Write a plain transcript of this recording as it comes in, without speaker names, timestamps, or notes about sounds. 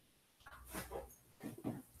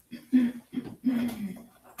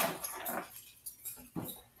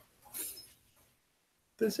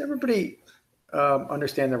Does everybody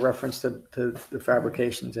understand the reference to the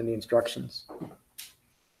fabrications and the instructions?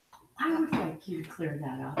 I would like you to clear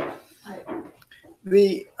that up.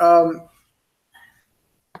 It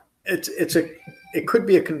could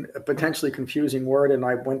be a potentially confusing word, and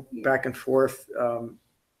I went back and forth.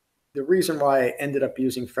 The reason why I ended up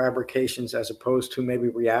using fabrications as opposed to maybe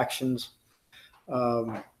reactions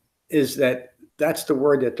is that's the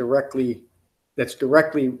word that directly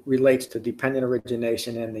relates to dependent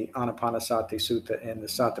origination in the Anapanasati Sutta and the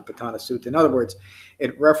Satipatthana Sutta. In other words,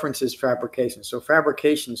 it references fabrications. So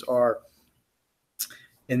fabrications are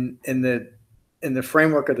in the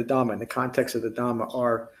framework of the Dhamma, in the context of the Dhamma,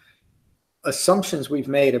 are assumptions we've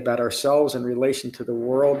made about ourselves in relation to the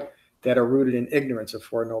world that are rooted in ignorance of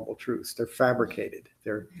Four Noble Truths. They're fabricated.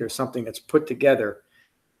 They're something that's put together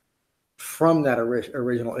from that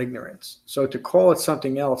original ignorance. So to call it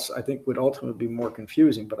something else, I think would ultimately be more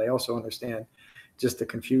confusing, but I also understand just the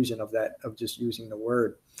confusion of just using the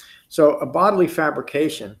word. So a bodily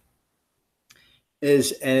fabrication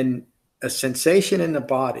is a sensation in the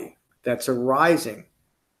body that's arising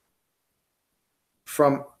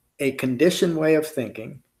from a conditioned way of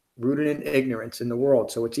thinking rooted in ignorance in the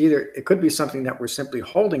world. So it could be something that we're simply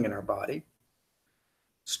holding in our body,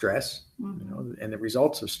 stress, and the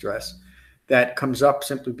results of stress that comes up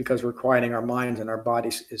simply because we're quieting our minds and our body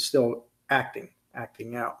is still acting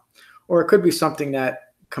out. Or it could be something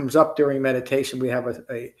that comes up during meditation. We have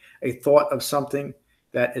a thought of something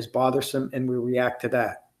that is bothersome and we react to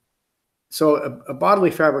that. So a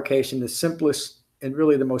bodily fabrication, the simplest and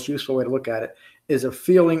really the most useful way to look at it, is a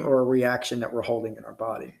feeling or a reaction that we're holding in our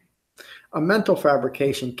body. A mental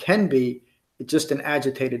fabrication can be just an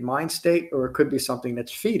agitated mind state, or it could be something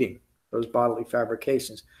that's feeding those bodily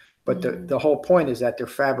fabrications. But the whole point is that they're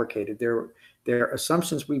fabricated. They're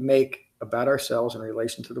assumptions we make about ourselves in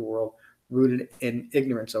relation to the world, rooted in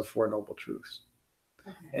ignorance of Four Noble Truths.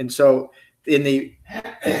 Okay. And so in the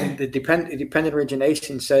dependent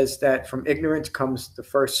origination says that from ignorance comes the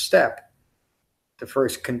first step, the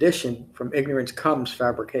first condition. From ignorance comes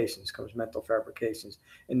fabrications, comes mental fabrications.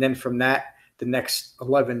 And then from that, the next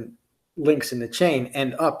 11 links in the chain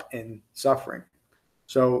end up in suffering.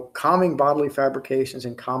 So calming bodily fabrications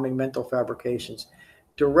and calming mental fabrications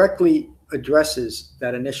directly addresses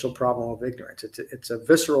that initial problem of ignorance. It's a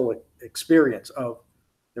visceral experience of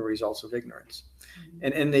the results of ignorance.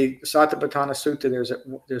 And in the Satipatthana Sutta,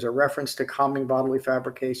 there's a reference to calming bodily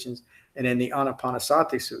fabrications. And in the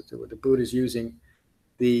Anapanasati Sutta, where the Buddha is using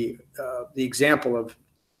the example of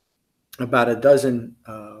about a dozen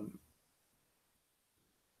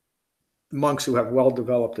monks who have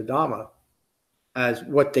well-developed the Dhamma as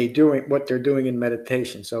what they're doing in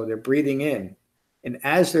meditation. So they're breathing in. And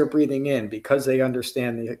as they're breathing in, because they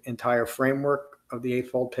understand the entire framework of the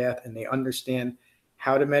Eightfold Path and they understand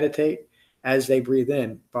how to meditate, as they breathe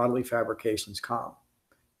in, bodily fabrications calm.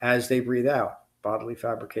 As they breathe out, bodily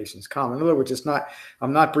fabrications calm. In other words,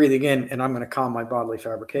 I'm not breathing in and I'm going to calm my bodily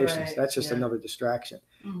fabrications. Right, that's just another distraction.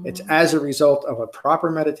 Mm-hmm. It's as a result of a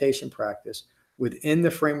proper meditation practice within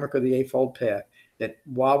the framework of the Eightfold Path that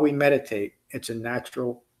while we meditate, it's a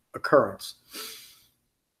natural occurrence.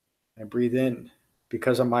 I breathe in.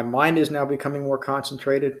 Because my mind is now becoming more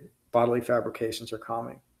concentrated, bodily fabrications are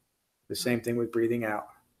calming. The same thing with breathing out.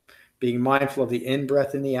 Being mindful of the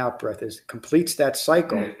in-breath and the out-breath completes that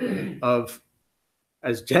cycle of,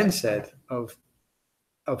 as Jen said, of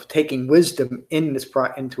taking wisdom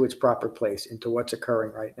into its proper place, into what's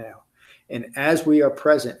occurring right now. And as we are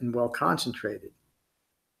present and well concentrated,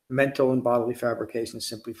 mental and bodily fabrications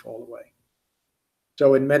simply fall away.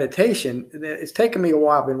 So in meditation, it's taken me a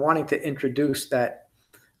while. I've been wanting to introduce that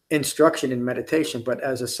instruction in meditation, but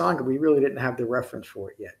as a sangha, we really didn't have the reference for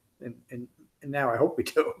it yet. And now I hope we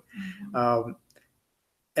do. Mm-hmm.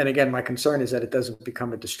 And again, my concern is that it doesn't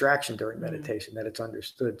become a distraction during meditation, that it's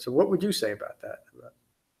understood. So what would you say about that?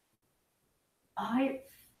 I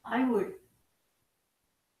would,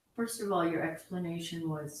 first of all, your explanation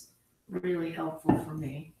was really helpful for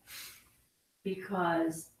me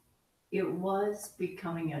because it was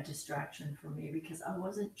becoming a distraction for me because I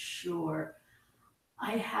wasn't sure.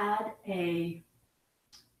 I had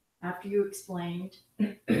after you explained,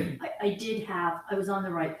 I was on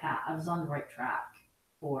the right path. I was on the right track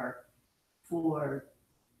for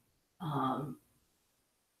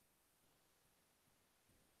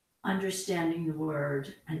understanding the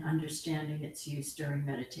word and understanding its use during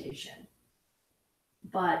meditation.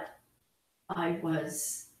 But I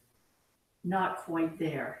was not quite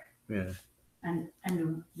there. Yeah. And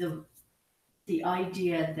the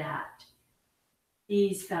idea that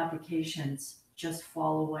these fabrications just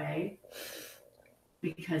fall away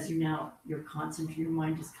because your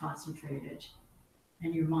mind is concentrated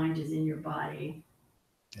and your mind is in your body.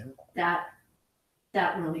 Yeah.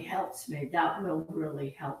 That really helps me. That will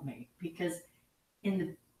really help me, because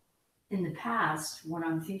in the past, when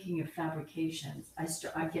I'm thinking of fabrications,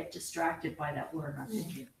 I get distracted by that word. I'm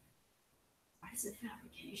thinking, what is a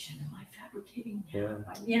fabrication? Am I fabricating now?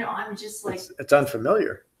 Yeah. I'm just like, it's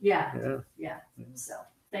unfamiliar. Yeah. So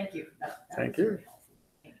thank you. Thank you.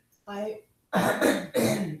 Really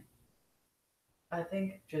I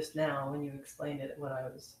think just now when you explained it, what I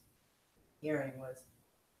was hearing was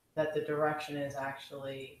that the direction is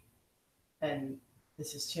actually, and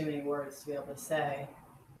this is too many words to be able to say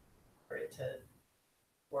for it to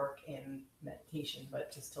work in meditation,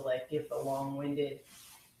 but just to like give the long-winded,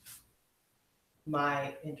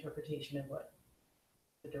 my interpretation of what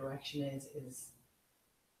the direction is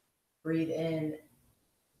breathe in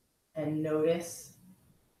and notice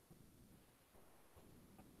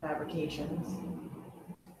fabrications.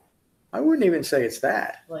 I wouldn't even say it's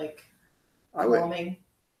that. Like calming.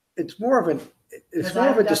 It's more of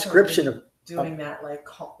a description of doing that, like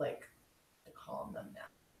to calm them down.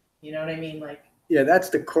 You know what I mean? Like, yeah, that's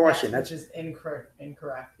the caution. Which is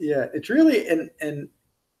incorrect. Yeah, it's really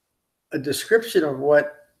a description of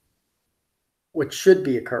what should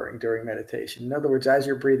be occurring during meditation. In other words, as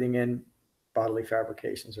you're breathing in, bodily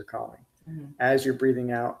fabrications are calming. Mm-hmm. As you're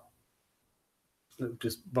breathing out,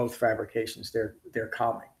 just both fabrications, they're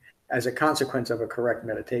calming as a consequence of a correct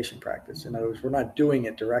meditation practice. In other words, we're not doing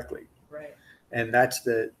it directly. Right. And that's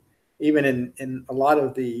even in a lot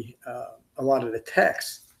of the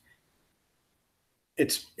texts,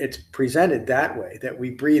 it's presented that way, that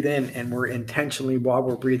we breathe in and we're intentionally, while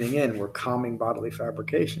we're breathing in, we're calming bodily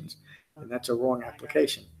fabrications. And that's a wrong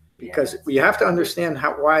application, because we have to understand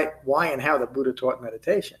why and how the Buddha taught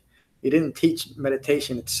meditation. He didn't teach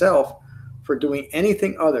meditation itself for doing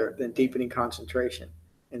anything other than deepening concentration.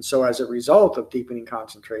 And so as a result of deepening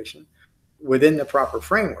concentration within the proper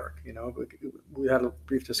framework, we had a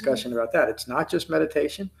brief discussion about that. It's not just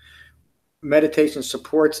meditation. Meditation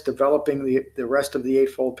supports developing the rest of the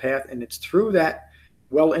Eightfold Path, and it's through that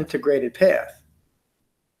well-integrated path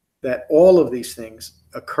that all of these things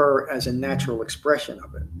occur as a natural expression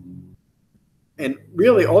of it. And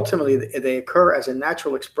really, ultimately, they occur as a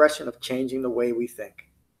natural expression of changing the way we think.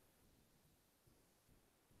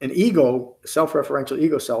 An ego, self-referential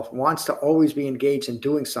ego self, wants to always be engaged in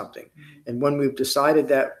doing something. And when we've decided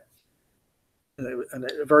that, in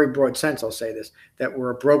a very broad sense, I'll say this, that we're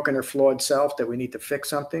a broken or flawed self, that we need to fix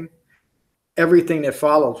something, everything that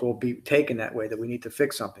follows will be taken that way, that we need to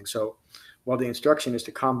fix something. So while the instruction is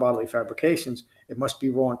to calm bodily fabrications, it must be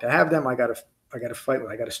wrong to have them. I got to fight with,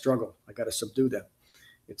 I got to struggle, I got to subdue them.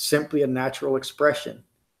 It's simply a natural expression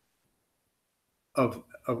of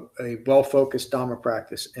a well-focused Dhamma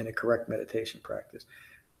practice and a correct meditation practice.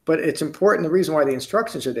 But it's important, the reason why the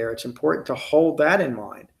instructions are there, it's important to hold that in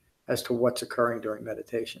mind as to what's occurring during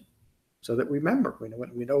meditation, so that we remember,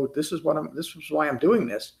 we know this is why I'm doing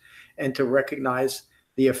this, and to recognize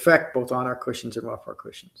the effect both on our cushions and off our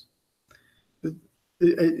cushions.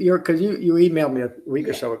 Because you emailed me a week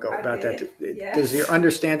or so ago about that. Yes. Does your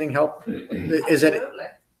understanding help? Is it?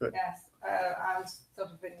 Good. Yes. I was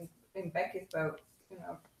sort of in Becky's boat.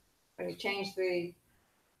 When you change the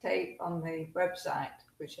tape on the website,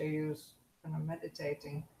 which I use when I'm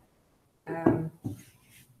meditating, I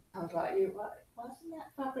was like, wasn't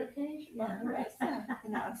that fabrication?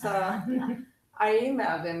 So I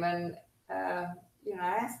emailed him and I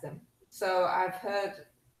asked him. So I've heard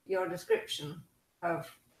your description of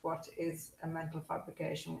what is a mental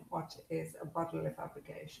fabrication, what is a bodily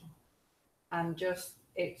fabrication, and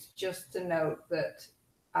it's just to note that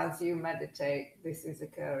as you meditate, this is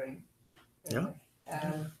occurring. Really.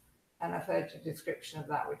 Yeah. And I've heard your description of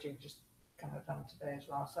that, which you've just kind of done today as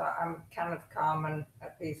well. So I'm kind of calm and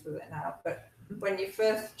at peace with it now. But when you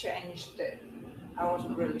first changed it, I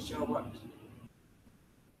wasn't really sure what.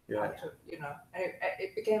 Yeah.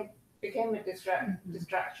 It became a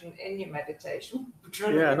distraction in your meditation.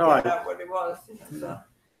 Trying to figure out what it was. So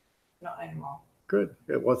not anymore. Good.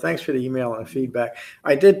 Well, thanks for the email and feedback.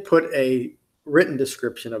 I did put a written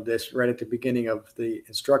description of this right at the beginning of the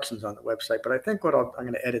instructions on the website, but I think I'm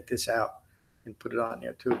going to edit this out and put it on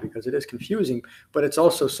there too, because it is confusing, but it's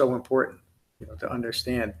also so important, to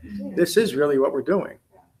understand this is really what we're doing.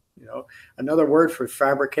 Another word for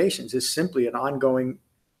fabrications is simply an ongoing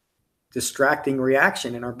distracting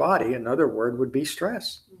reaction in our body. Another word would be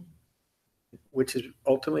stress, which is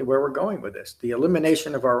ultimately where we're going with this, the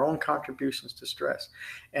elimination of our own contributions to stress.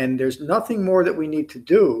 And there's nothing more that we need to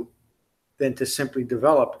do than to simply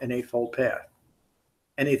develop an Eightfold Path.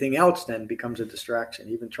 anything else then becomes a distraction,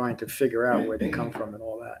 even trying to figure out where they come from and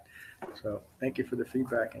all that. So thank you for the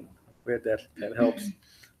feedback, and I'm glad that helps.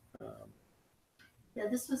 Yeah,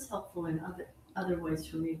 this was helpful in other ways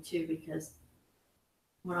for me too, because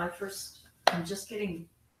when I first, I'm just getting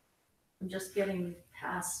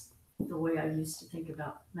past the way I used to think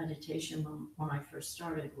about meditation when I first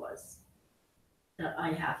started, was that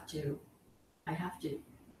I have to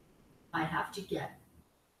get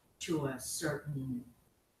to a certain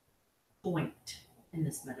point in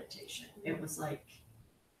this meditation. It was like,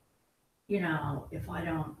 you know, if I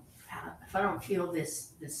don't feel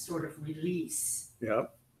this sort of release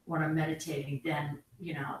Yep. when I'm meditating, then,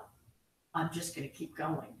 you know, I'm just going to keep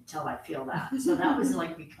going until I feel that. So that was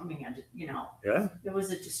like becoming a, you know, Yeah. it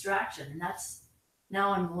was a distraction. And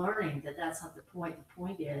now I'm learning that that's not the point. The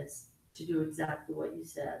point is to do exactly what you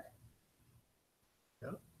said.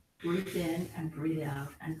 Yep. Breathe in and breathe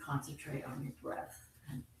out and concentrate on your breath,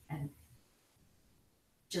 and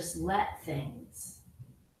just let things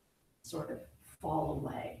sort of fall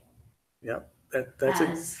away. Yep. That's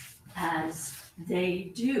as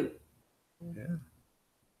they do.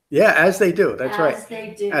 Yeah, as they do. That's right. As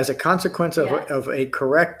they do. As a consequence Yes. of a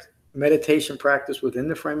correct meditation practice within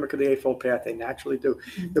the framework of the Eightfold Path, they naturally do.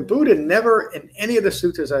 Mhm. The Buddha never, in any of the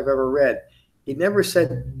suttas I've ever read, he never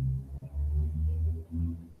said,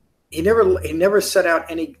 he never set out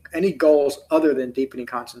any goals other than deepening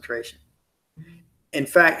concentration. In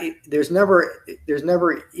fact, there's never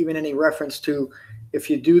even any reference to, if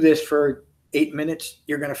you do this for 8 minutes,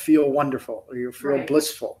 you're going to feel wonderful or you'll feel Right.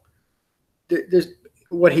 blissful. There's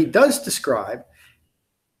what he does describe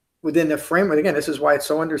within the framework. Again, this is why it's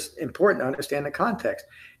so important to understand the context.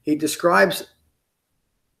 He describes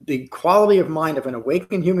the quality of mind of an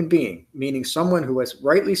awakened human being, meaning someone who has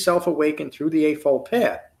rightly self-awakened through the Eightfold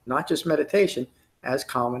Path, not just meditation, as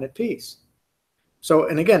calm and at peace. So,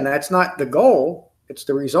 and again, that's not the goal. It's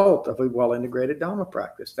the result of a well-integrated Dhamma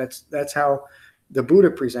practice. That's how the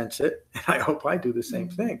Buddha presents it. And I hope I do the same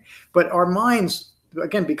thing. But our minds,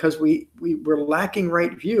 again, because we're lacking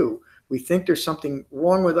right view, we think there's something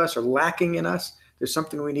wrong with us or lacking in us. There's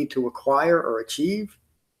something we need to acquire or achieve,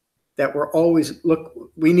 that we're always,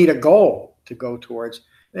 we need a goal to go towards.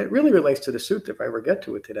 And it really relates to the sutta, if I ever get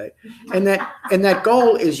to it today. And that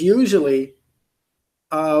goal is usually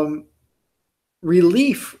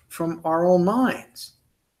relief from our own minds.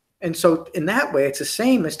 And so in that way, it's the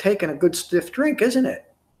same as taking a good stiff drink, isn't it?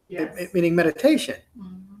 Yes. Meaning meditation.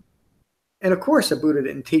 Mhm. And of course, the Buddha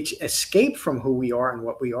didn't teach escape from who we are and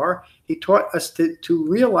what we are. He taught us to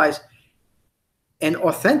realize an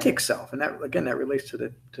authentic self. And that, again, that relates to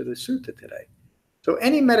the sutta today. So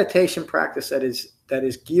any meditation practice that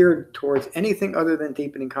is geared towards anything other than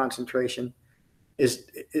deepening concentration is,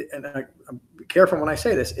 and I'm careful when I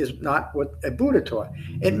say this, is not what a Buddha taught.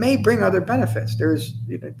 It may bring other benefits. There's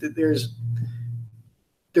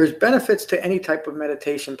benefits to any type of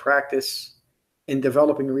meditation practice in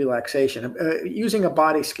developing relaxation. Using a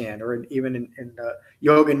body scan, or even in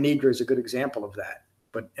yoga nidra is a good example of that.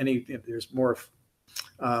 But there's more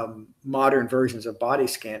modern versions of body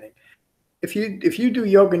scanning. If you do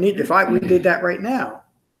yoga nidra, if we did that right now,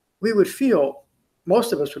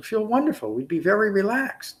 most of us would feel wonderful. We'd be very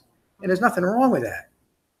relaxed. And there's nothing wrong with that.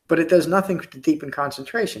 But it does nothing to deepen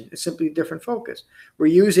concentration. It's simply a different focus. We're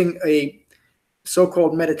using a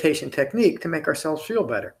so-called meditation technique to make ourselves feel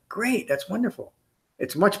better. Great, that's wonderful.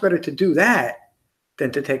 It's much better to do that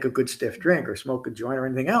than to take a good stiff drink or smoke a joint or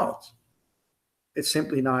anything else. It's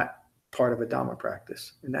simply not part of a Dhamma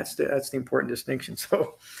practice. And that's the important distinction.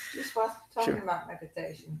 So just while talking Sure. about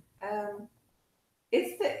meditation,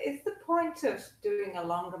 is the point of doing a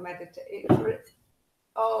longer meditation,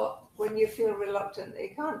 or when you feel reluctant that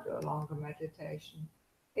you can't do a longer meditation,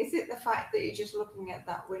 is it the fact that you're just looking at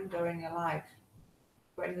that window in your life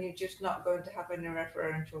when you're just not going to have any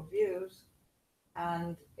referential views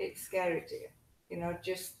and it's scary to you? You know,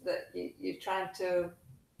 just that you're trying to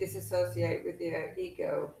disassociate with your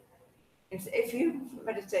ego. If you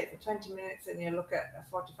meditate for 20 minutes and you look at a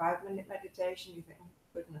 45-minute meditation, you think, oh,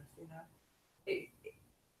 goodness, you know,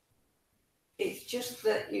 it's just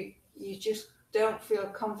that you just don't feel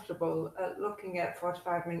comfortable at looking at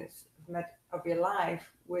 45 minutes of your life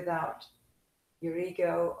without your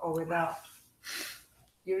ego, or without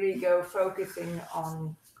your ego focusing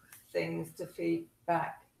on things to feed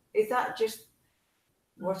back. Is that just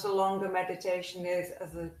what a longer meditation is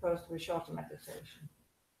as opposed to a shorter meditation?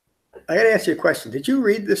 I got to ask you a question. Did you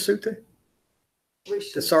read the sutta?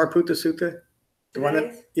 Which The Sariputta Sutta? The one that,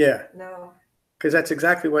 today's? yeah. No. Because that's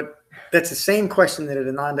the same question that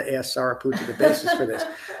Ananda asked Sariputta, the basis for this.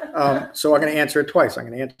 So I'm going to answer it twice. I'm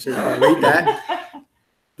going to read that.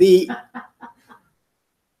 I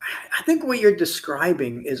think what you're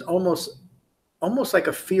describing is almost like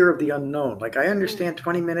a fear of the unknown. Like I understand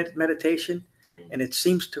 20-minute meditation and it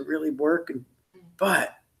seems to really work,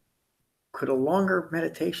 but could a longer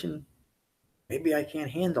meditation, maybe I can't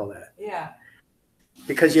handle that. Yeah.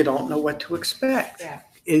 Because you don't know what to expect. Yeah.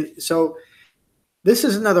 So this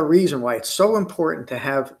is another reason why it's so important to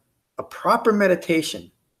have a proper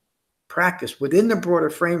meditation practice within the broader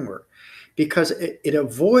framework, because it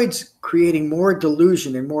avoids creating more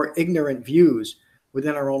delusion and more ignorant views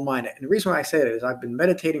within our own mind. And the reason why I say that is I've been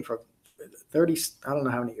meditating for 30, I don't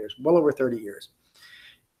know how many years, well over 30 years.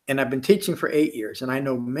 And I've been teaching for 8 years. And I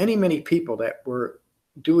know many, many people that were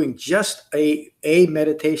doing just a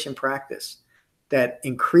meditation practice that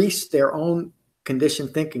increased their own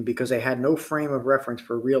conditioned thinking because they had no frame of reference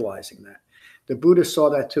for realizing that. The Buddha saw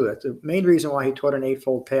that too. That's the main reason why he taught an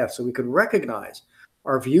eightfold path, so we could recognize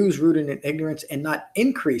our views rooted in ignorance and not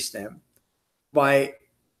increase them by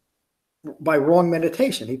wrong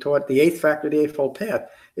meditation. He taught the eighth factor of the eightfold path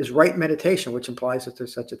is right meditation, which implies that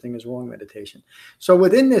there's such a thing as wrong meditation. So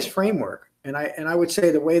within this framework, and I would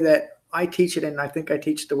say the way that I teach it, and I think I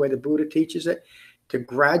teach the way the Buddha teaches it, to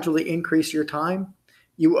gradually increase your time,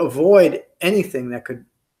 you avoid anything that could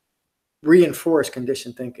reinforce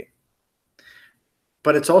conditioned thinking.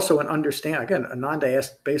 But it's also an understand. Again, Ananda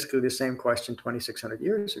asked basically the same question 2,600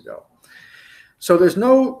 years ago. So there's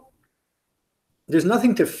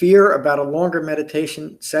nothing to fear about a longer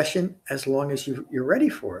meditation session as long as you're ready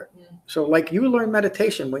for it. Yeah. So like you learned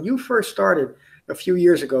meditation, when you first started a few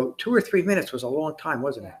years ago, 2 or 3 minutes was a long time,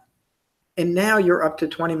 wasn't it? And now you're up to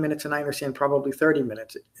 20 minutes, and I understand probably 30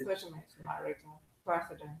 minutes.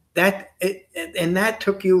 That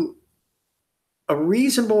took you a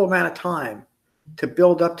reasonable amount of time to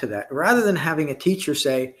build up to that, rather than having a teacher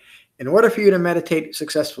say, in order for you to meditate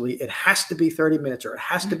successfully, it has to be 30 minutes or it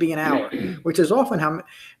has to be an hour, which is often how,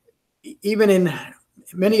 even in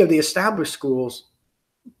many of the established schools,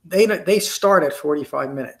 they start at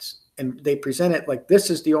 45 minutes and they present it like this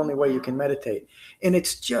is the only way you can meditate. And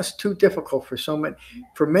it's just too difficult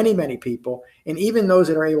for many people. And even those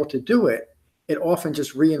that are able to do it, it often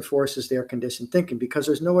just reinforces their conditioned thinking because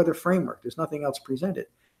there's no other framework. There's nothing else presented.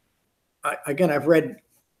 I think I've read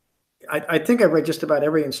just about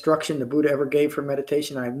every instruction the Buddha ever gave for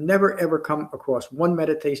meditation. I've never, ever come across one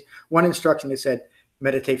instruction that said,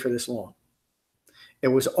 meditate for this long. It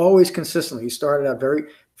was always consistently. He started out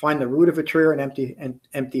find the root of a tree or an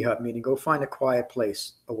empty hut, meaning go find a quiet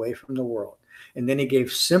place away from the world. And then he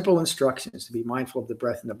gave simple instructions to be mindful of the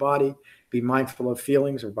breath in the body, be mindful of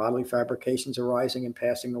feelings or bodily fabrications arising and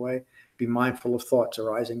passing away, be mindful of thoughts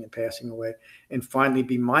arising and passing away, and finally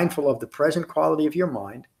be mindful of the present quality of your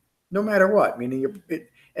mind, no matter what. Meaning,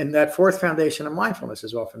 and that fourth foundation of mindfulness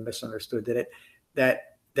is often misunderstood.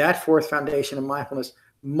 That fourth foundation of mindfulness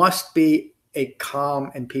must be a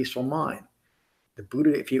calm and peaceful mind. The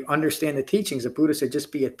Buddha, if you understand the teachings, the Buddha said,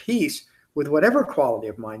 just be at peace with whatever quality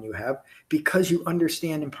of mind you have, because you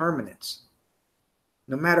understand impermanence.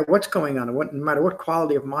 No matter what's going on, no matter what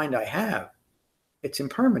quality of mind I have, it's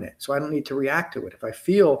impermanent. So I don't need to react to it. If I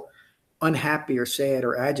feel unhappy or sad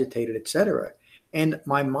or agitated, etc., and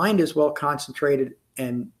my mind is well concentrated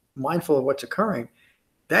and mindful of what's occurring,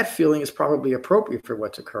 that feeling is probably appropriate for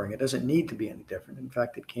what's occurring. It doesn't need to be any different. In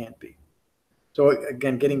fact, it can't be. So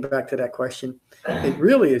again, getting back to that question, it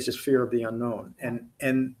really is just fear of the unknown.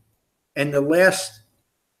 And the last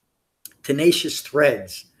tenacious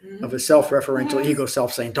threads of a self-referential ego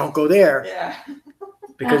self saying, don't go there,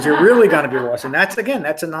 because you're really going to be lost. And that's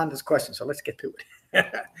Ananda's question. So let's get to it.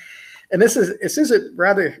 And this is a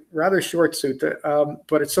rather short sutta,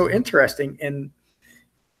 but it's so interesting. And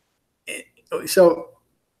so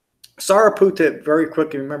Sariputta, very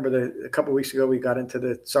quickly, remember a couple of weeks ago we got into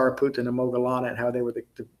the Sariputta and the Moggallana and how they were the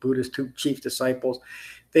Buddha's two chief disciples.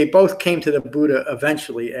 They both came to the Buddha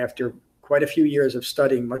eventually after quite a few years of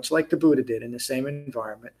studying, much like the Buddha did in the same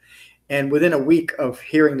environment. And within a week of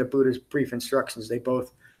hearing the Buddha's brief instructions, they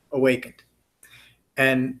both awakened.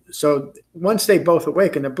 And so once they both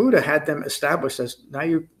awakened, the Buddha had them established as, now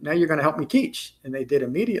you're going to help me teach. And they did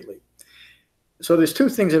immediately. So there's two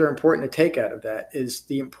things that are important to take out of that, is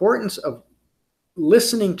the importance of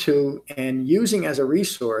listening to and using as a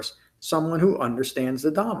resource someone who understands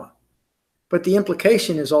the Dhamma. But the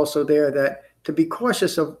implication is also there that to be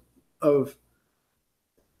cautious of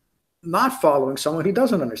not following someone who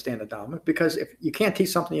doesn't understand the Dhamma, because if you can't teach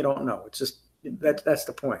something you don't know, it's just, that's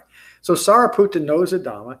the point. So Sariputta knows the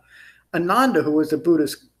Dhamma. Ananda, who was the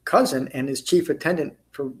Buddha's cousin and his chief attendant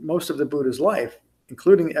for most of the Buddha's life,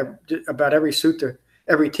 including about every sutta,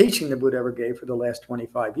 every teaching the Buddha ever gave for the last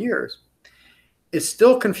 25 years, is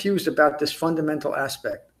still confused about this fundamental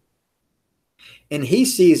aspect. And he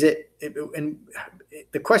sees it, and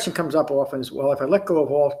the question comes up often is, well, if I let go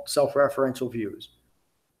of all self-referential views,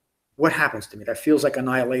 what happens to me? That feels like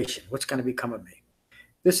annihilation. What's going to become of me?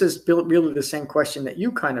 This is really the same question that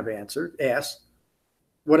you kind of asked.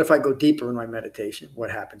 What if I go deeper in my meditation?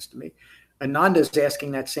 What happens to me? Ananda is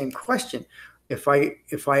asking that same question. If I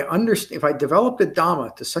develop the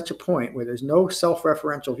Dhamma to such a point where there's no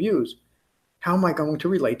self-referential views, how am I going to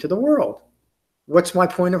relate to the world? What's my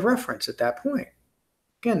point of reference at that point?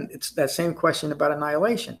 Again, it's that same question about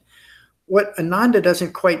annihilation. What Ananda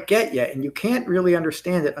doesn't quite get yet, and you can't really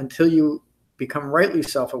understand it until you become rightly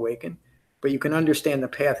self-awakened, but you can understand the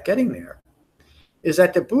path getting there, is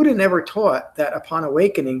that the Buddha never taught that upon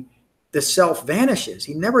awakening, the self vanishes.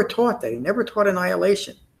 He never taught that. He never taught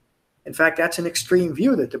annihilation. In fact, that's an extreme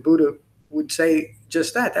view that the Buddha would say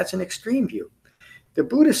just that. That's an extreme view. The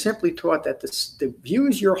Buddha simply taught that the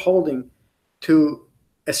views you're holding to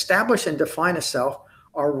establish and define a self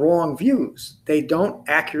are wrong views. They don't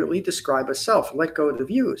accurately describe a self. Let go of the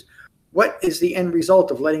views. What is the end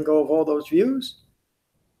result of letting go of all those views?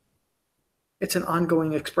 It's an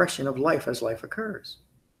ongoing expression of life as life occurs,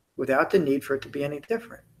 without the need for it to be any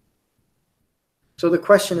different. So the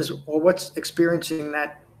question is, well, what's experiencing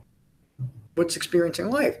that? What's experiencing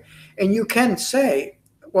life? And you can say,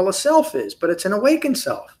 well, a self is, but it's an awakened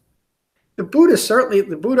self. The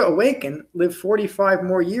Buddha awakened, lived 45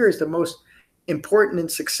 more years, the most important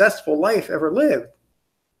and successful life ever lived,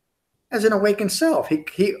 as an awakened self.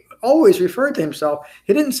 He always referred to himself.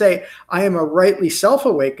 He didn't say, I am a rightly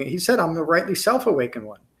self-awakened. He said, I'm a rightly self-awakened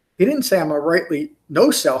one. He didn't say, I'm a rightly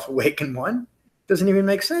no self-awakened one. Doesn't even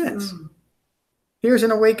make sense. Here's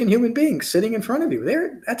an awakened human being sitting in front of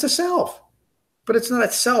you. That's a self. But it's not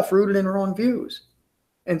a self rooted in wrong views.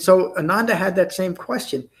 And so Ananda had that same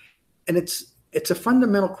question. And it's a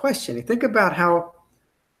fundamental question. You think about how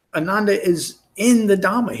Ananda is in the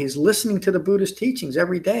Dhamma. He's listening to the Buddha's teachings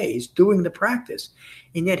every day. He's doing the practice.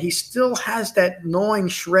 And yet he still has that gnawing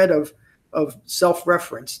shred of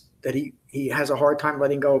self-reference that he has a hard time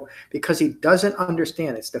letting go, because he doesn't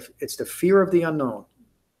understand. It's the fear of the unknown.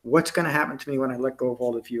 What's going to happen to me when I let go of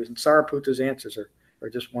all the views? And Sariputta's answers are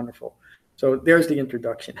just wonderful. So there's the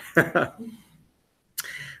introduction.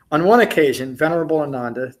 On one occasion, Venerable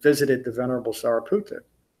Ananda visited the Venerable Sariputta.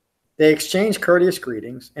 They exchanged courteous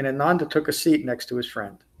greetings, and Ananda took a seat next to his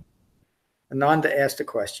friend. Ananda asked a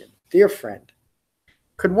question. Dear friend,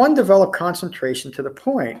 could one develop concentration to the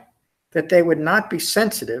point that they would not be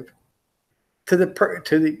sensitive to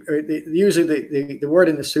usually the word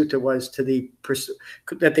in the sutta was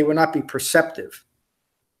that they would not be perceptive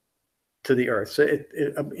to the earth. So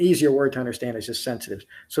an easier word to understand is just sensitive.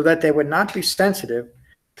 So that they would not be sensitive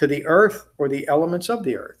to the earth or the elements of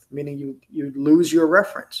the earth, meaning you lose your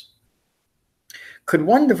reference. Could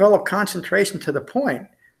one develop concentration to the point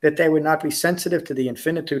that they would not be sensitive to the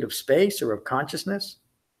infinitude of space or of consciousness?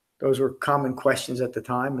 Those were common questions at the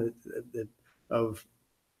time of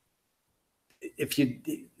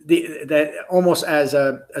that almost as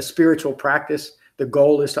a spiritual practice. The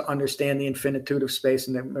goal is to understand the infinitude of space.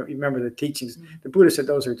 And then remember the teachings. The Buddha said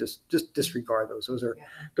those are just disregard those.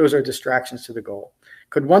 Those are distractions to the goal.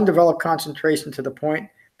 Could one develop concentration to the point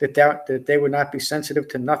that they would not be sensitive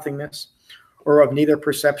to nothingness, or of neither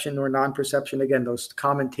perception nor non-perception? Again, those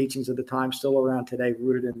common teachings of the time, still around today,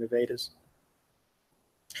 rooted in the Vedas.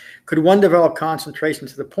 Could one develop concentration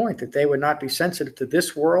to the point that they would not be sensitive to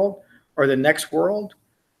this world or the next world?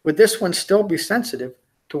 Would this one still be sensitive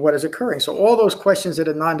to what is occurring? So all those questions that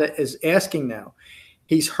Ananda is asking now,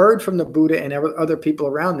 he's heard from the Buddha and other people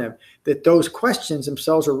around them that those questions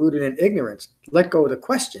themselves are rooted in ignorance. Let go of the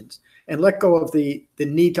questions and let go of the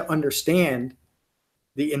need to understand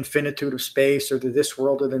the infinitude of space or this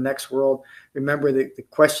world or the next world. Remember the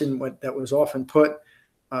question that was often put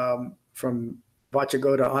from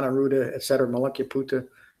Vajragota, Anaruddha, etc., Malakyaputta.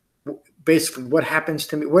 Basically, what happens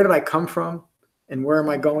to me? Where did I come from? And where am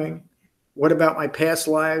I going? What about my past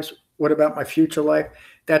lives? What about my future life?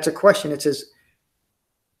 That's a question. It says,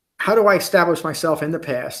 how do I establish myself in the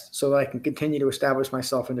past so that I can continue to establish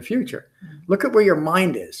myself in the future? Look at where your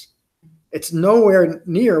mind is. It's nowhere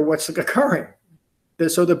near what's occurring.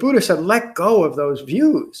 So the Buddha said, let go of those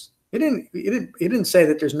views. He didn't say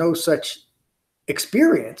that there's no such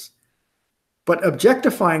experience. But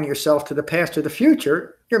objectifying yourself to the past or the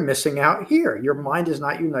future, you're missing out here. Your mind is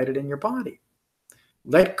not united in your body.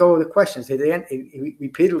 Let go of the questions. He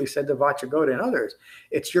repeatedly said to Vajragota and others,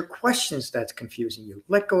 it's your questions that's confusing you.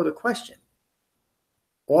 Let go of the question.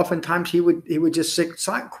 Oftentimes he would just sit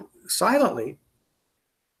silently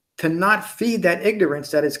to not feed that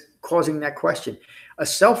ignorance that is causing that question. A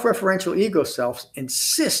self-referential ego self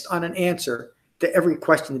insists on an answer to every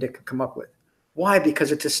question that it can come up with. Why?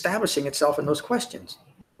 Because it's establishing itself in those questions,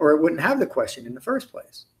 or it wouldn't have the question in the first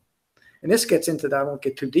place. And this gets into that, I won't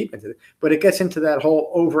get too deep into it, but it gets into that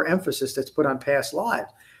whole overemphasis that's put on past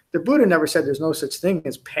lives. The Buddha never said there's no such thing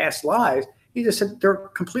as past lives. He just said they're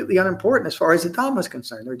completely unimportant as far as the Dhamma is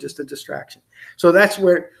concerned. They're just a distraction. So that's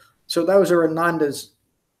where, so those are Ananda's,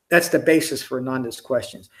 that's the basis for Ananda's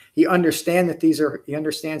questions. He understands that these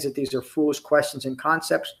are foolish questions and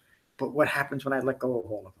concepts, but what happens when I let go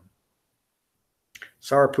of all of them?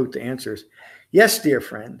 Sariputta answers, yes, dear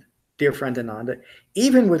friend Ananda,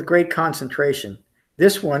 even with great concentration,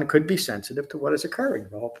 this one could be sensitive to what is occurring,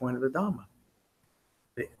 the whole point of the Dhamma.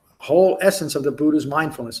 The whole essence of the Buddha's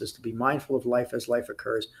mindfulness is to be mindful of life as life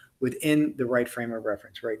occurs within the right frame of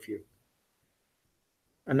reference, right view.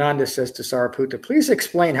 Ananda says to Sariputta, please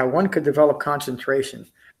explain how one could develop concentration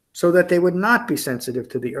so that they would not be sensitive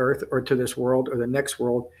to the earth or to this world or the next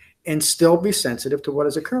world and still be sensitive to what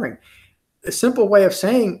is occurring. A simple way of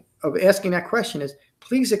asking that question is,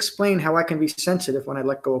 please explain how I can be sensitive when I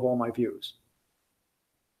let go of all my views.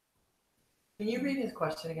 Can you read his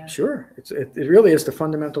question again? Sure. It really is the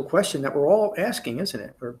fundamental question that we're all asking, isn't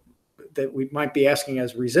it? Or that we might be asking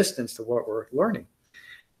as resistance to what we're learning.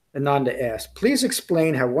 Ananda asked, please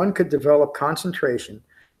explain how one could develop concentration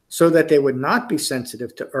so that they would not be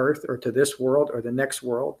sensitive to earth or to this world or the next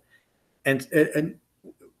world. And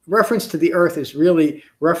reference to the earth is really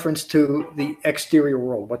reference to the exterior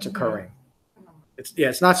world, what's occurring.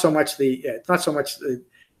 It's not so much the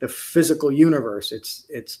physical universe.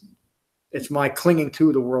 It's my clinging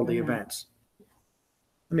to the worldly events.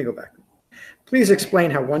 Let me go back. Please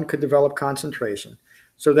explain how one could develop concentration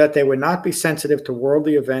so that they would not be sensitive to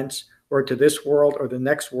worldly events or to this world or the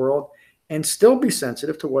next world and still be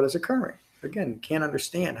sensitive to what is occurring. Again, can't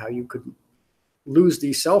understand how you could lose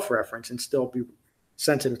the self-reference and still be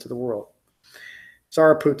sensitive to the world.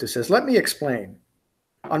 Sariputta says, let me explain.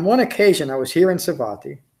 On one occasion, I was here in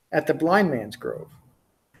Savatthi at the Blind Man's Grove.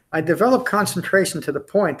 I developed concentration to the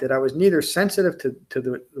point that I was neither sensitive to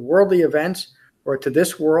the worldly events or to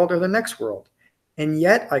this world or the next world. And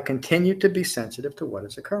yet I continued to be sensitive to what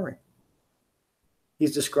is occurring.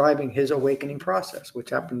 He's describing his awakening process, which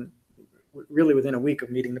happened really within a week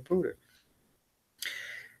of meeting the Buddha.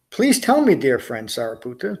 Please tell me, dear friend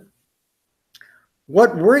Sariputta,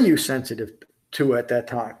 what were you sensitive to at that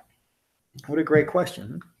time? What a great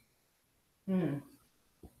question.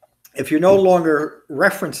 If you're no longer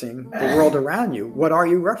referencing the world around you, what are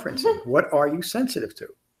you referencing? What are you sensitive to?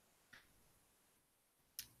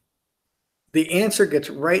 The answer gets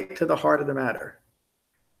right to the heart of the matter.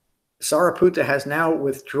 Sariputta has now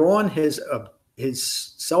withdrawn his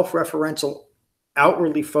self-referential,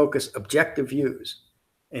 outwardly focused, objective views.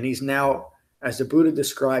 And he's now, as the Buddha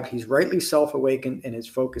described, he's rightly self-awakened and his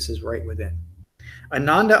focus is right within.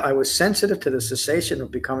 Ananda, I was sensitive to the cessation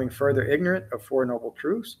of becoming further ignorant of Four Noble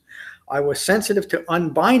Truths. I was sensitive to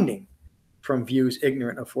unbinding from views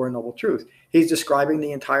ignorant of Four Noble Truths. He's describing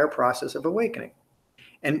the entire process of awakening.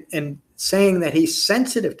 And saying that he's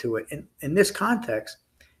sensitive to it in this context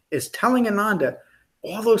is telling Ananda,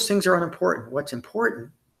 all those things are unimportant. What's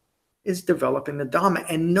important is developing the Dhamma,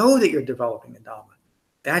 and know that you're developing the Dhamma.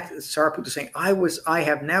 That is Sariputta saying, I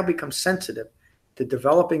have now become sensitive to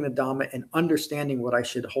developing the Dhamma and understanding what I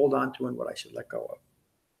should hold on to and what I should let go of.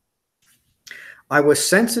 I was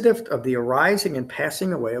sensitive of the arising and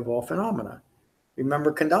passing away of all phenomena.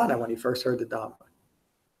 Remember Kandana when he first heard the Dhamma.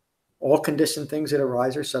 All conditioned things that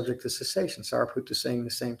arise are subject to cessation. Sariputta is saying the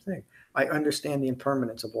same thing. I understand the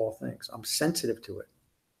impermanence of all things. I'm sensitive to it.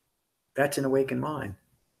 That's an awakened mind.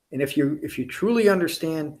 And if you truly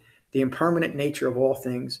understand the impermanent nature of all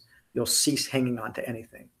things, you'll cease hanging on to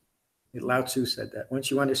anything. Lao Tzu said that. Once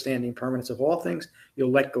you understand the impermanence of all things,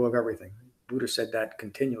 you'll let go of everything. Buddha said that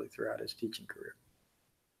continually throughout his teaching career.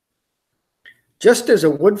 Just as a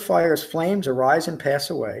wood fire's flames arise and pass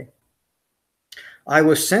away, I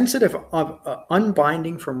was sensitive of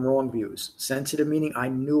unbinding from wrong views. Sensitive meaning I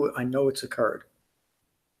know it's occurred.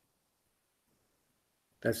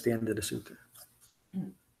 That's the end of the sutta.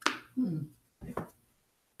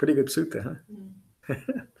 Pretty good sutta, huh?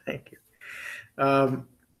 Thank you.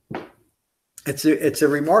 It's a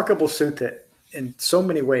remarkable sutta in so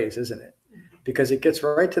many ways, isn't it? Because it gets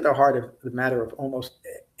right to the heart of the matter of almost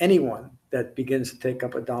anyone that begins to take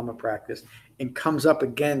up a Dhamma practice and comes up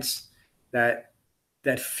against that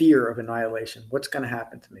fear of annihilation. What's going to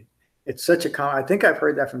happen to me? It's such a I think I've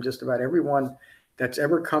heard that from just about everyone that's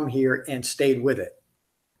ever come here and stayed with it.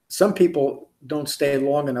 Some people don't stay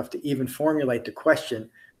long enough to even formulate the question,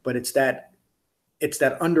 But it's that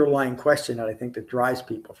underlying question that I think that drives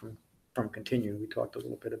people from continuing. We talked a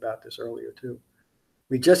little bit about this earlier too.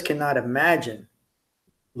 We just cannot imagine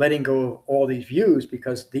letting go of all these views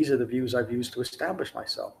because these are the views I've used to establish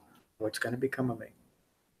myself. What's going to become of me?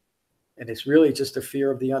 And it's really just a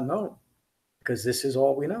fear of the unknown because this is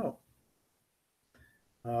all we know.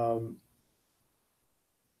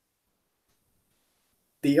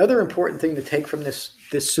 The other important thing to take from this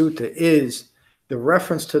sutta is the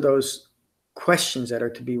reference to those questions that are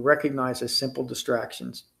to be recognized as simple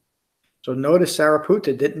distractions. So notice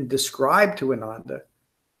Sariputta didn't describe to Ananda,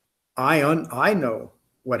 I know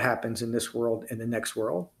what happens in this world and the next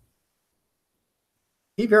world.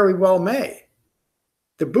 He very well may.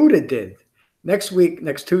 The Buddha did. Next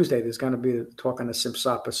Tuesday, there's going to be a talk on the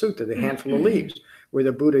Sariputta Sutta, the handful of leaves, where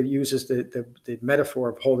the Buddha uses the metaphor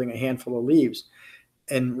of holding a handful of leaves.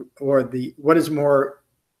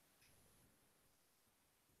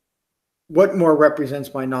 What more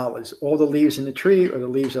represents my knowledge? All the leaves in the tree or the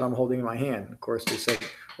leaves that I'm holding in my hand? Of course, they say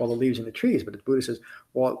all the leaves in the trees, but the Buddha says,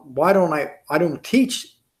 well, why don't I don't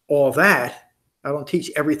teach all that. I don't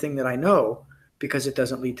teach everything that I know because it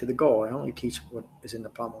doesn't lead to the goal. I only teach what is in the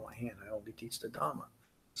palm of my hand. I only teach the Dhamma.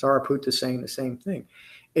 Sariputta is saying the same thing.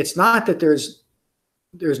 It's not that there's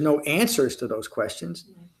no answers to those questions.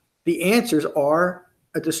 The answers are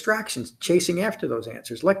a distraction, chasing after those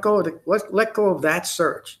answers. Let go of that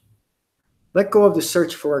search. Let go of the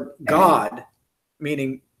search for God,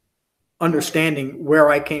 meaning understanding where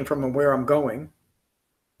I came from and where I'm going.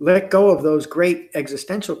 Let go of those great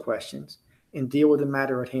existential questions and deal with the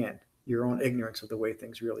matter at hand, your own ignorance of the way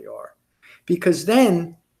things really are. Because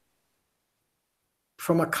then,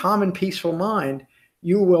 from a calm and peaceful mind,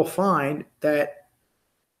 you will find that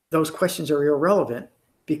those questions are irrelevant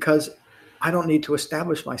because I don't need to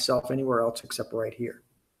establish myself anywhere else except right here.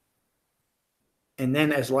 And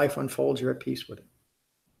then as life unfolds, you're at peace with it.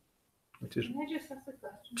 Can I just ask a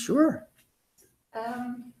question? Sure.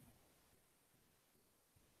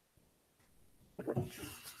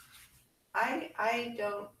 I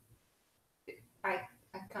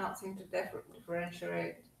can't seem to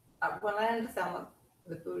differentiate. Well, I understand what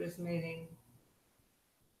the Buddha's meaning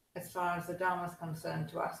as far as the Dhamma is concerned,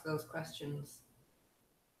 to ask those questions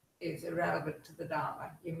is irrelevant to the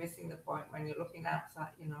Dhamma. You're missing the point when you're looking outside,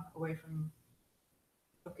 away from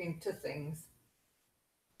looking to things,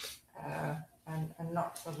 and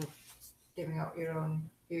not sort of giving up your own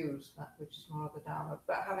views, which is more of the Dhamma.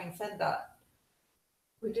 But having said that,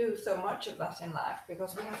 we do so much of that in life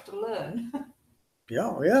because we have to learn.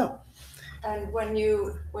 Yeah. And when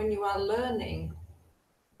you are learning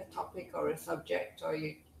a topic or a subject, or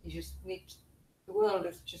you just need to, the world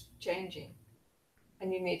is just changing,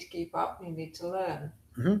 and you need to keep up, and you need to learn.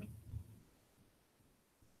 Mm-hmm.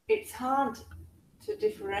 It's hard to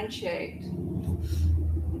differentiate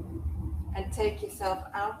and take yourself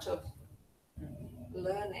out of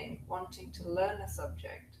learning, wanting to learn a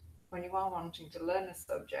subject, when you are wanting to learn a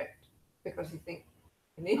subject because you think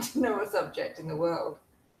you need to know a subject in the world,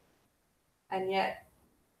 and yet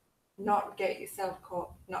not get yourself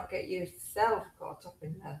caught up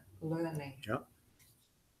in the learning. Yeah.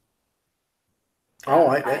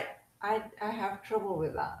 I have trouble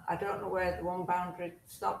with that. I don't know where the one boundary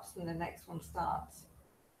stops and the next one starts.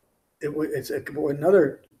 It's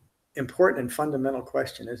another important and fundamental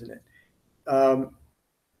question, isn't it?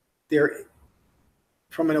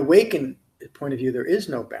 From an awakened point of view, there is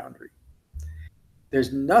no boundary.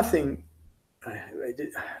 There's nothing, I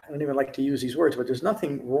don't even like to use these words, but there's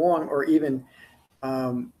nothing wrong or even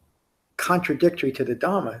contradictory to the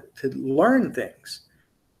Dhamma to learn things,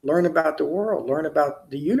 learn about the world, learn about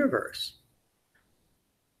the universe.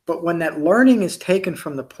 But when that learning is taken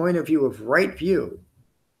from the point of view of right view,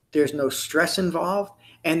 there's no stress involved,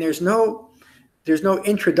 and there's no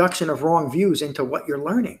introduction of wrong views into what you're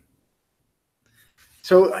learning.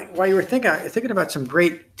 So while you were thinking about some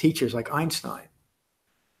great teachers like Einstein.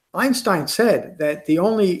 Einstein said that the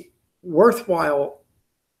only worthwhile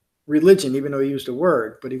religion, even though he used a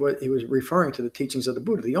word, but he was referring to the teachings of the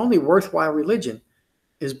Buddha. The only worthwhile religion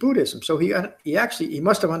is Buddhism. So he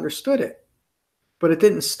must have understood it, but it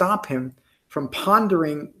didn't stop him from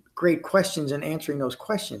pondering great questions and answering those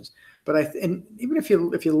questions. But even if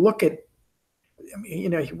you look at,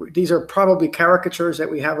 these are probably caricatures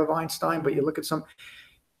that we have of Einstein, but you look at some.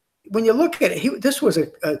 When you look at it, this was a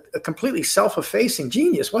completely self-effacing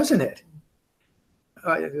genius, wasn't it?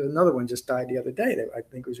 Another one just died the other day that I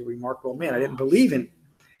think was a remarkable man. I didn't believe in.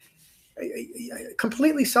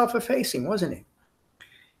 Completely self-effacing, wasn't he?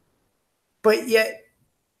 But yet,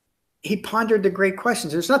 he pondered the great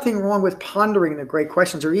questions. There's nothing wrong with pondering the great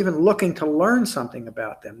questions or even looking to learn something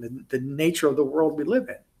about them, the nature of the world we live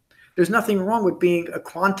in. There's nothing wrong with being a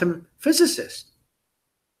quantum physicist.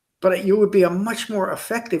 But you would be a much more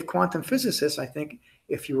effective quantum physicist, I think,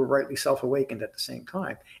 if you were rightly self-awakened at the same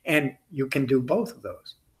time. And you can do both of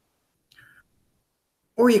those.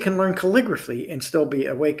 Or you can learn calligraphy and still be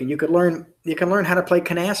awakened. You can learn how to play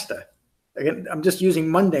canasta. Again, I'm just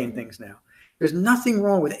using mundane things now. There's nothing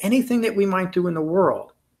wrong with anything that we might do in the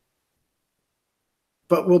world,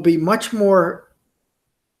 but we'll be much more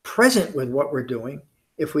present with what we're doing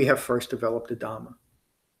if we have first developed the Dhamma.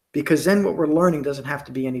 Because then what we're learning doesn't have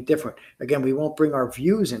to be any different. Again, we won't bring our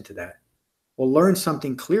views into that. We'll learn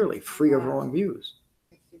something clearly, free of wrong views.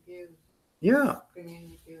 Yeah.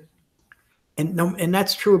 And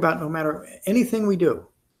that's true about no matter anything we do.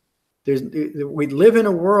 We live in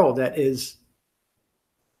a world that is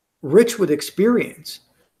rich with experience.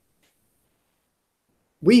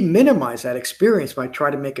 We minimize that experience by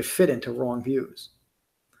trying to make it fit into wrong views.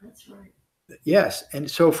 That's right. Yes.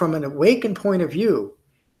 And so from an awakened point of view,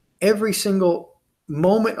 every single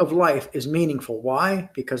moment of life is meaningful.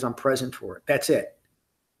 Why? Because I'm present for it. That's it.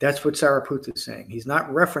 That's what Sariputta is saying. He's not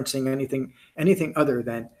referencing anything other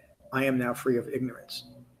than I am now free of ignorance.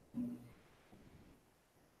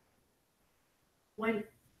 When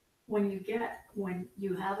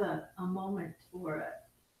you have a moment or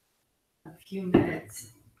a few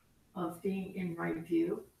minutes of being in right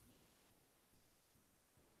view,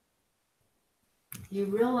 you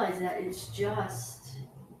realize that it's just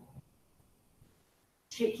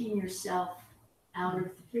taking yourself out of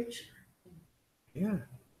the picture. Yeah.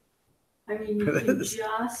 I mean, you can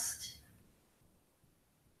just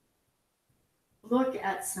look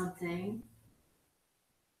at something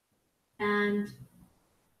and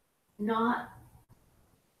not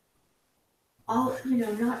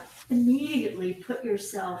immediately put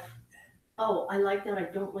yourself, oh, I like that, I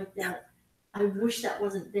don't like that, I wish that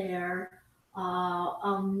wasn't there,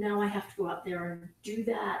 now I have to go out there and do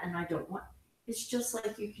that, and I don't want. It's just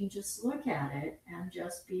like you can just look at it and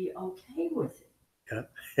just be okay with it. Yeah.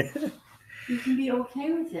 You can be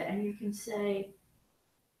okay with it, and you can say,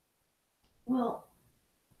 well,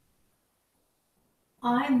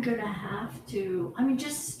 I'm going to have to,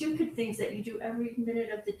 just stupid things that you do every minute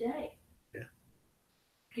of the day. Yeah.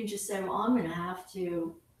 You can just say, well, I'm going to have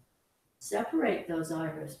to separate those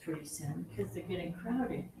eyebrows pretty soon because they're getting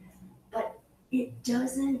crowded. But it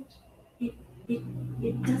doesn't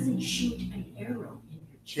shoot an arrow in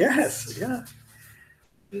your chest. Yes,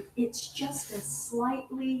 yeah. It's just a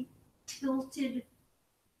slightly tilted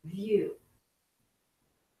view.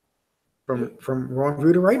 From wrong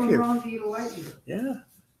view to right view. From wrong view to right view. Yeah.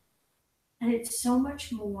 And it's so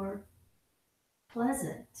much more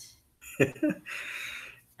pleasant.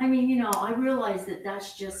 I realize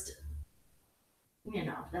that's just,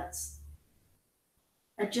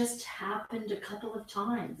 that just happened a couple of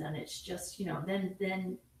times, and it's just,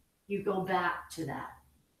 then you go back to that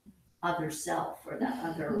other self or that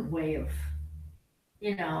other way of,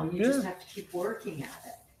 you just have to keep working at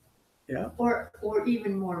it. Yeah. Or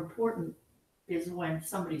even more important is when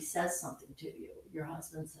somebody says something to you, your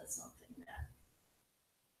husband says something that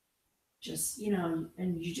just,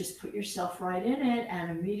 and you just put yourself right in it,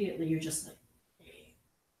 and immediately you're just like, hey.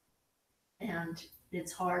 And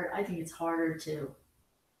it's hard. I think it's harder to,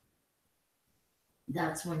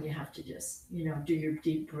 that's when you have to just, do your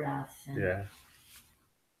deep breath. And, Yeah.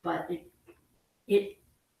 But it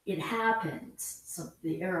happens. So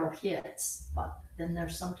the arrow hits, but then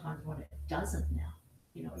there's sometimes when it doesn't now.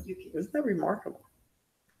 You can. Isn't that remarkable?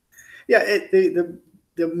 Yeah, the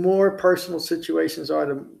more personal situations are,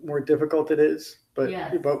 the more difficult it is. But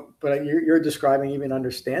Yeah. but you're describing even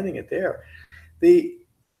understanding it there.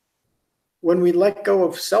 When we let go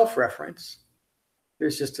of self-reference,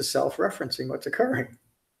 there's just a self-referencing what's occurring.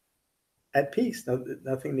 At peace,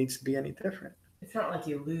 nothing needs to be any different. It's not like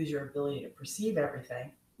you lose your ability to perceive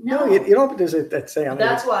everything. No, you don't. There's that saying.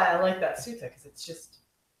 That's why I like that sutta, because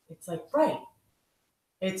it's like, right.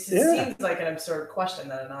 It seems like an absurd question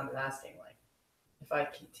that Ananda is asking. Like, if I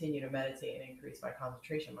continue to meditate and increase my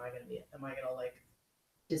concentration, am I going to like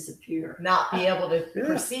disappear, not be able to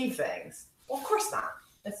perceive things? Well, of course not.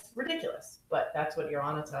 That's ridiculous. But that's what your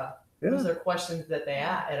Ananta. Those are questions that it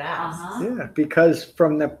asks. Uh-huh. Yeah, because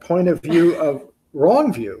from the point of view of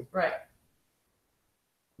wrong view, right,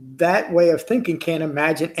 that way of thinking can't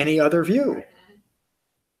imagine any other view.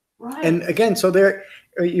 Right. And again, so there,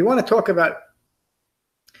 you want to talk about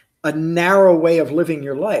a narrow way of living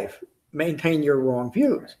your life, maintain your wrong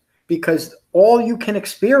views, because all you can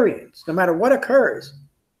experience, no matter what occurs,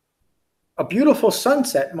 a beautiful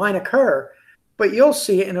sunset might occur, but you'll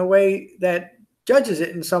see it in a way that judges it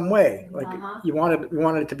in some way. Like you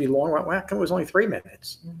wanted it to be long. Well, how come it was only 3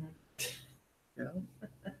 minutes? You know?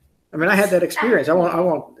 I mean, I had that experience. I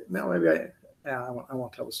won't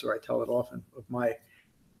tell the story. I tell it often of my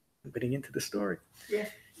getting into the story. Yeah.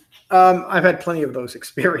 I've had plenty of those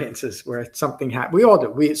experiences where something happened. We all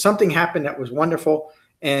do. Something happened that was wonderful,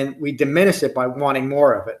 and we diminish it by wanting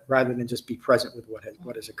more of it rather than just be present with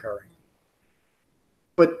what is occurring.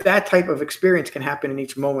 But that type of experience can happen in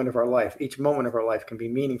each moment of our life. Each moment of our life can be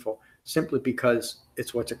meaningful simply because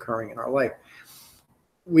it's what's occurring in our life.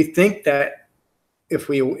 We think that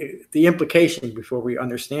the implication before we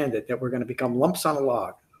understand it, that we're going to become lumps on a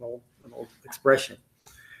log, an old expression.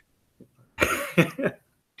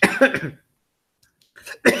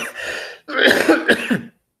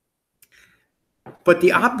 But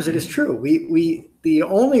the opposite is true.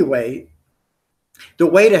 The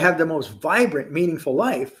way to have the most vibrant, meaningful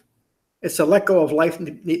life is to let go of life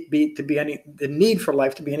the need for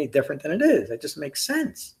life to be any different than it is. That just makes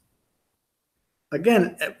sense.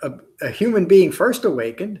 Again, a human being first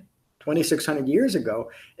awakened 2,600 years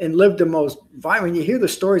ago and lived the most vibrant. You hear the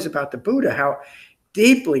stories about the Buddha, how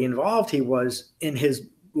deeply involved he was in his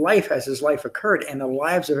life as his life occurred and the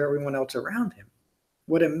lives of everyone else around him.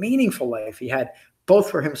 What a meaningful life he had, both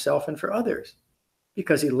for himself and for others,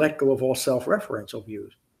 because he let go of all self-referential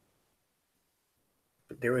views.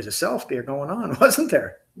 But there was a self there going on, wasn't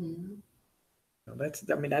there? Mm-hmm. So that's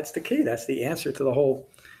the key. That's the answer to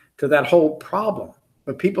that whole problem.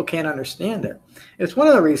 But people can't understand it. It's one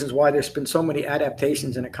of the reasons why there's been so many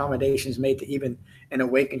adaptations and accommodations made to even an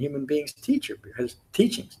awakened human being's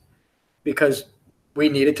teachings, because we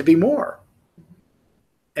need it to be more.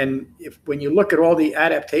 And when you look at all the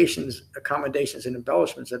adaptations, accommodations, and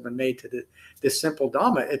embellishments that have been made to this simple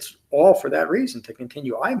Dhamma, it's all for that reason, to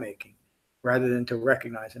continue eye-making rather than to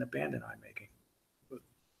recognize and abandon eye-making.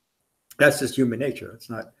 That's just human nature.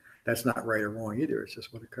 That's not right or wrong either. It's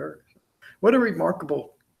just what occurs. What a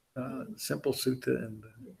remarkable, simple sutta. And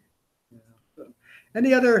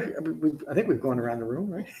any other? I think we've gone around the room,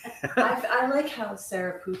 right? I like how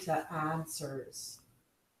Sariputta answers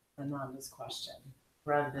Ananda's question,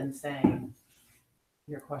 rather than saying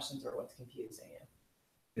your questions are what's confusing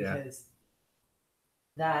you. Yeah. Because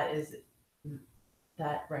that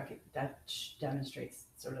demonstrates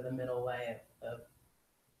sort of the middle way of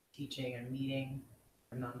teaching and meeting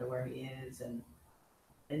Ananda where he is, and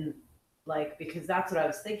like, because that's what I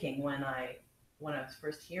was thinking when I was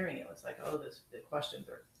first hearing it. Was like, oh, the questions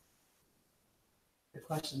are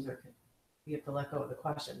you have to let go of the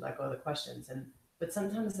questions, but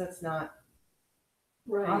sometimes that's not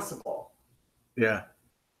possible. Yeah.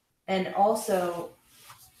 And also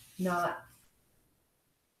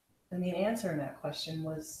answering that question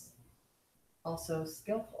was also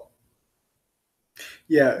skillful.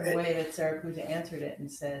 Yeah. The way that Sariputta answered it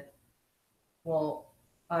and said, well,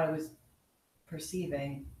 I was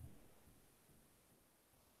perceiving,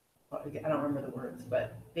 I don't remember the words,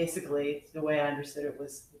 but basically the way I understood it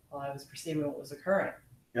was, well, I was perceiving what was occurring.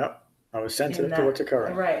 Yep. I was sensitive to what's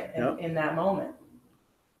occurring. Right. In that moment.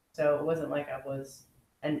 So it wasn't like I was,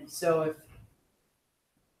 and so if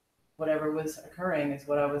whatever was occurring is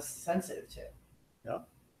what I was sensitive to. Yeah.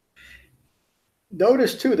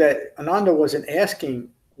 Notice too that Ananda wasn't asking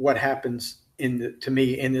what happens to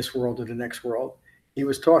me in this world or the next world. He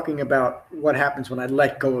was talking about what happens when I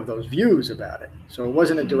let go of those views about it. So it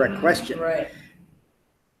wasn't a direct question. Right.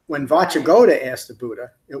 When Vacchagoda asked the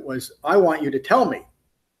Buddha, it was, I want you to tell me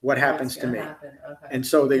what happens to me. Okay. And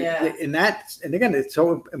so and again, it's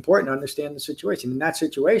so important to understand the situation. In that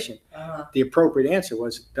situation, the appropriate answer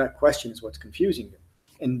was, that question is what's confusing you.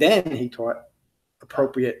 And then he taught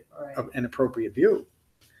an appropriate view.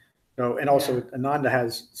 So, and also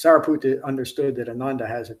Sariputta understood that Ananda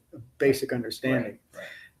has a basic understanding.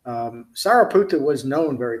 Right. Sariputta was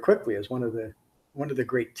known very quickly as one of the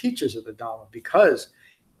great teachers of the Dhamma, because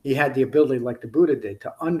he had the ability, like the Buddha did,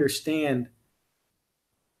 to understand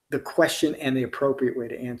the question and the appropriate way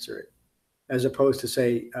to answer it, as opposed to,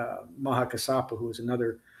 say, Mahakassapa, who was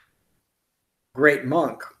another great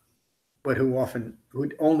monk, but who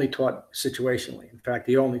only taught situationally. In fact,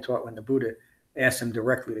 he only taught when the Buddha asked him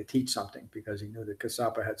directly to teach something, because he knew that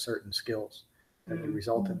Kassapa had certain skills that would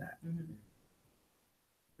result in that. Mm-hmm.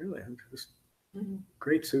 Really,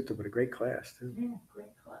 great sutta, but a great class too. Yeah,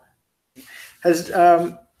 great class. Has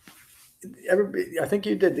everybody? I think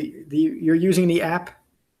you did you're using the app.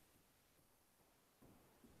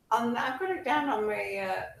 I've got it down on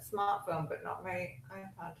my smartphone, but not my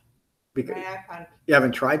iPad. Because My iPad. you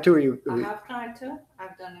haven't tried to, or you? I have tried to.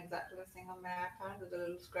 I've done exactly the thing on my iPad with the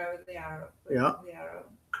little square with the arrow. Yeah. The arrow.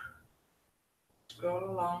 Scroll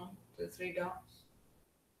along to the 3 dots.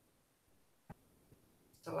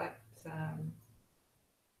 Select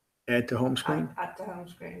Add to home screen. add to home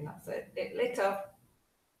screen. That's it. It lit up.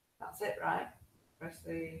 That's it, right? Press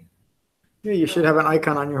the. Yeah, you should have an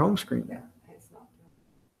icon on your home screen. Yeah, it's not.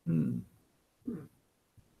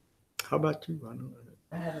 How about you? I don't know.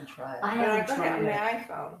 I haven't tried. I But I haven't got it on tried my it.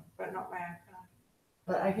 iPhone, but not my iPad.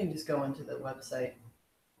 But I can just go into the website.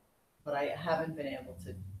 But I haven't been able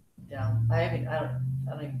to I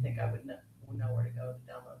don't even think I would know where to go to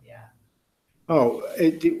download the app. Oh,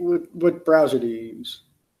 what browser do you use?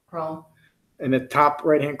 Chrome. In the top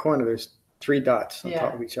right-hand corner, there's 3 dots on top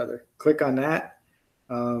Yeah. of each other. Click on that,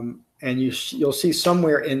 and you'll see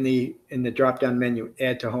somewhere in the drop-down menu,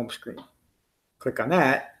 add to home screen. Click on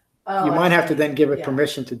that. Oh, You might have to then give it yeah.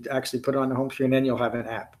 permission to actually put it on the home screen, then you'll have an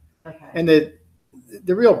app. Okay. And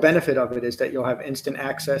the real benefit of it is that you'll have instant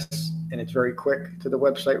access, and it's very quick to the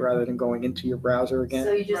website rather than going into your browser again.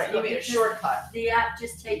 So you just Right, you mean a shortcut. The app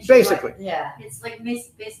just takes Basically. You right, Yeah. it's like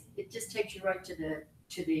it just takes you right to the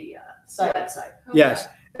Site. website. Yes,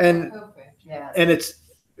 and Yeah. it's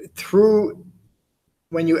through,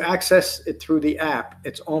 when you access it through the app,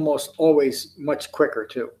 it's almost always much quicker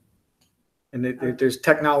too. And there's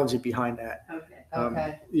technology behind that. Okay.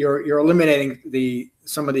 Okay. You're eliminating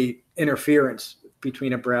some of the interference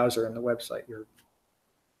between a browser and the website.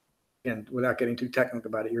 And without getting too technical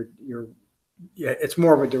about it, it's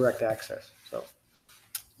more of a direct access. So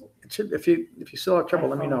it should, if you still have trouble,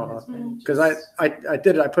 let me know. Because I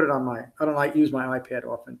did it. I put it on I don't use my iPad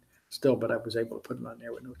often still, but I was able to put it on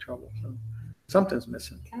there with no trouble. So something's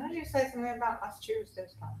missing. Can I just say something about last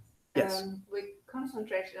Tuesday's class? Yes. We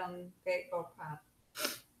concentrated on the Eightfold Path.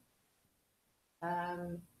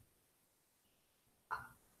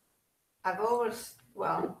 I've always,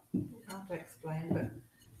 well, hard to explain, but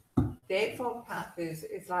the Eightfold Path is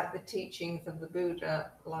like the teachings of the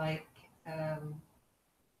Buddha, like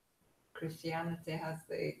Christianity has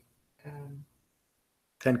the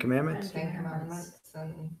 10 Commandments. 10 Commandments,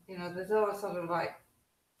 and there's always sort of like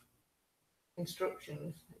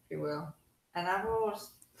instructions, if you will. And I've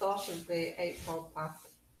always thought of the Eightfold Path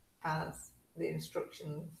as the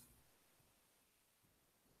instructions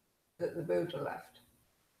that the Buddha left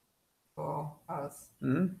for us.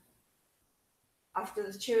 Mm-hmm. After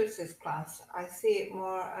the Tuesday's class, I see it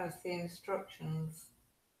more as the instructions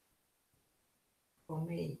for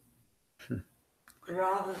me,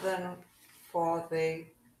 rather than for the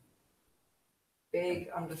big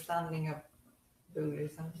understanding of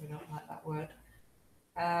Buddhism. We don't like that word.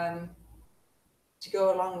 To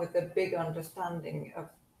go along with the big understanding of,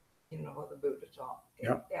 what the Buddha taught.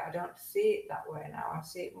 Yep. Yeah, I don't see it that way now. I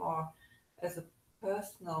see it more as a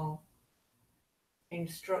personal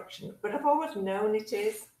instruction. But I've always known it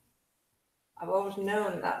is. I've always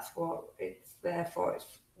known that's what it's there for.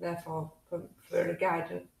 It's therefore for a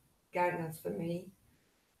guidance for me.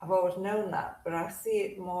 I've always known that, but I see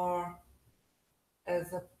it more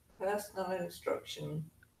as a personal instruction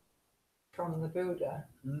from the Buddha.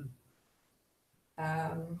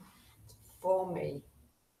 For me,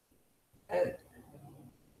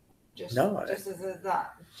 just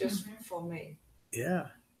as for me. Yeah,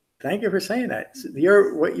 thank you for saying that.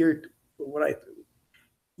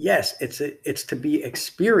 Yes, it's to be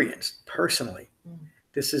experienced personally.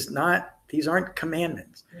 These aren't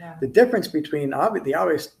commandments. Yeah. The difference between the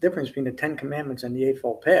obvious difference between the 10 Commandments and the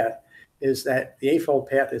Eightfold Path is that the Eightfold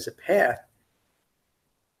Path is a path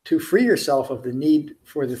to free yourself of the need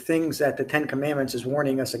for the things that the 10 Commandments is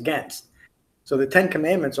warning us against. So the 10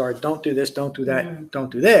 Commandments are don't do this, don't do that,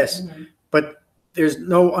 don't do this, but there's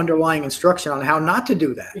no underlying instruction on how not to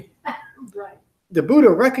do that. Right. The Buddha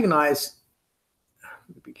recognized,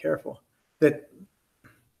 be careful, that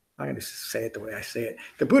I'm going to say it the way I say it.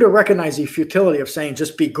 The Buddha recognized the futility of saying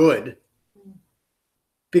just be good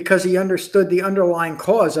because he understood the underlying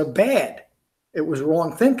cause of bad. It was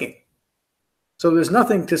wrong thinking. So there's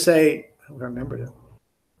nothing to say, I remember that.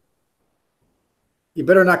 You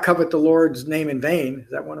better not covet the Lord's name in vain.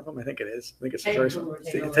 Is that one of them? I think it is. I think it's the first one.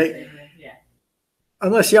 Yeah.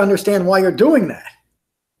 Unless you understand why you're doing that.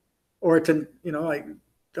 Or to, like,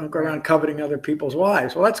 don't go around coveting other people's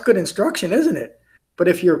wives. Well, that's good instruction, isn't it? But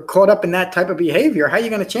if you're caught up in that type of behavior, how are you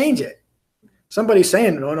going to change it? Somebody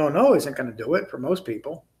saying no isn't going to do it for most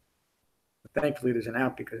people. Thankfully, there's an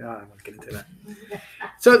app because I don't want to get into that.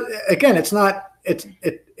 So again, it's not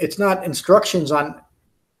instructions on.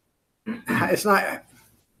 It's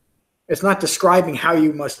not describing how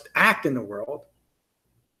you must act in the world.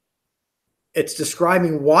 It's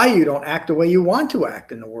describing why you don't act the way you want to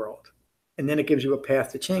act in the world. And then it gives you a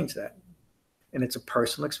path to change that. And it's a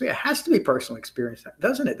personal experience. It has to be personal experience,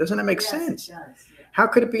 doesn't it? Doesn't it make sense? It does, yeah. How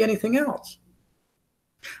could it be anything else?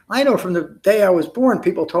 I know from the day I was born,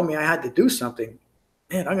 people told me I had to do something.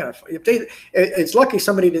 Man, it's lucky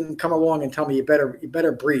somebody didn't come along and tell me you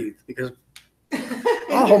better breathe, because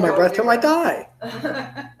I'll hold my breath till I die,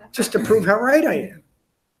 just to prove how right I am.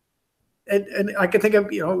 And I can think of,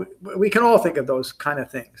 we can all think of those kind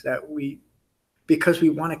of things because we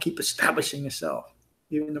want to keep establishing a self,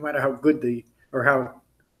 even no matter how good or how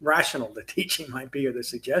rational the teaching might be or the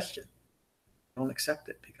suggestion. Don't accept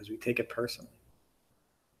it because we take it personally.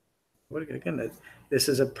 Again, this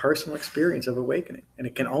is a personal experience of awakening, and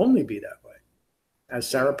it can only be that way, as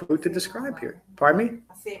Sariputta described here. Pardon me?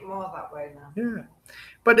 I see it more that way now. Yeah,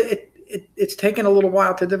 but it's taken a little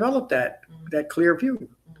while to develop that clear view.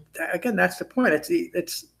 Again, that's the point.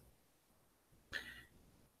 It's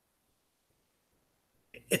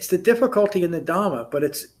the difficulty in the Dhamma,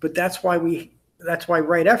 but that's why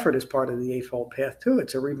right effort is part of the Eightfold Path too.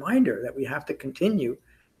 It's a reminder that we have to continue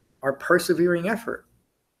our persevering effort.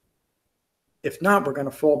 If not, we're going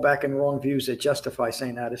to fall back in wrong views that justify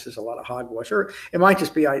saying, this is a lot of hogwash. Or it might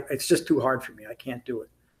just be, it's just too hard for me. I can't do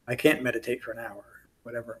it. I can't meditate for an hour,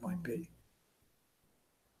 whatever it might be.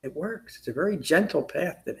 It works. It's a very gentle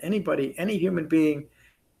path that any human being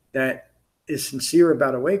that is sincere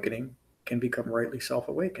about awakening can become rightly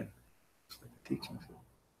self-awakened. That's like the teachings.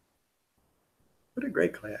 What a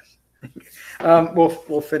great class.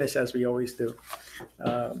 We'll finish as we always do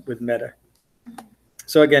with metta.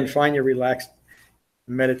 So again, find your relaxed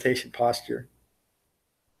meditation posture.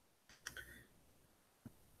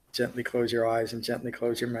 Gently close your eyes and gently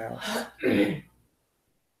close your mouth.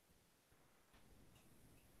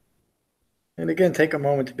 And again, take a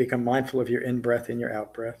moment to become mindful of your in-breath and your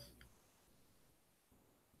out-breath.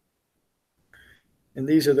 And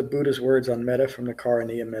these are the Buddha's words on metta from the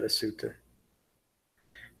Karaniya Metta Sutta.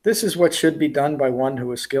 This is what should be done by one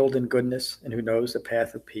who is skilled in goodness and who knows the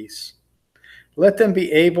path of peace. Let them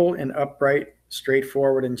be able and upright,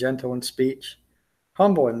 straightforward and gentle in speech,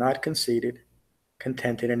 humble and not conceited,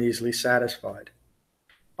 contented and easily satisfied,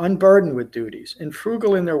 unburdened with duties, and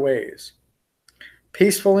frugal in their ways,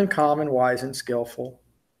 peaceful and calm and wise and skillful,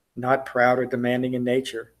 not proud or demanding in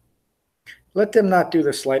nature. Let them not do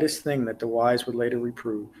the slightest thing that the wise would later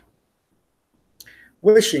reprove.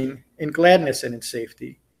 Wishing in gladness and in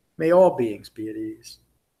safety, may all beings be at ease.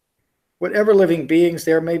 Whatever living beings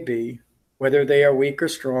there may be, whether they are weak or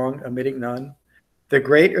strong, omitting none, the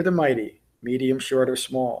great or the mighty, medium, short, or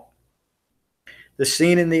small, the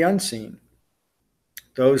seen and the unseen,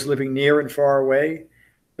 those living near and far away,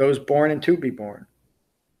 those born and to be born,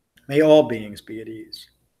 may all beings be at ease.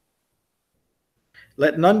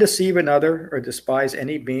 Let none deceive another or despise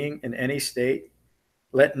any being in any state.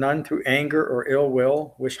 Let none through anger or ill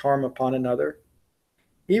will wish harm upon another.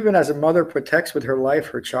 Even as a mother protects with her life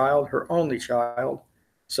her child, her only child,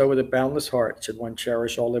 so with a boundless heart should one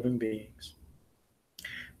cherish all living beings.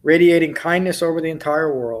 Radiating kindness over the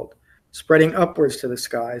entire world, spreading upwards to the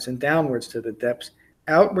skies and downwards to the depths,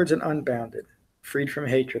 outwards and unbounded, freed from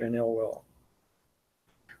hatred and ill will.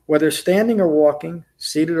 Whether standing or walking,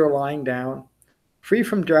 seated or lying down, free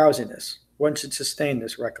from drowsiness, one should sustain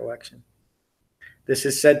this recollection. This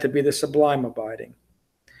is said to be the sublime abiding.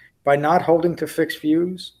 By not holding to fixed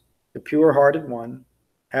views, the pure-hearted one,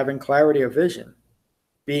 having clarity of vision,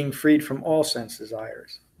 being freed from all sense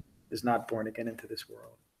desires, is not born again into this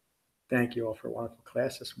world. Thank you all for a wonderful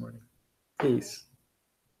class this morning. Peace.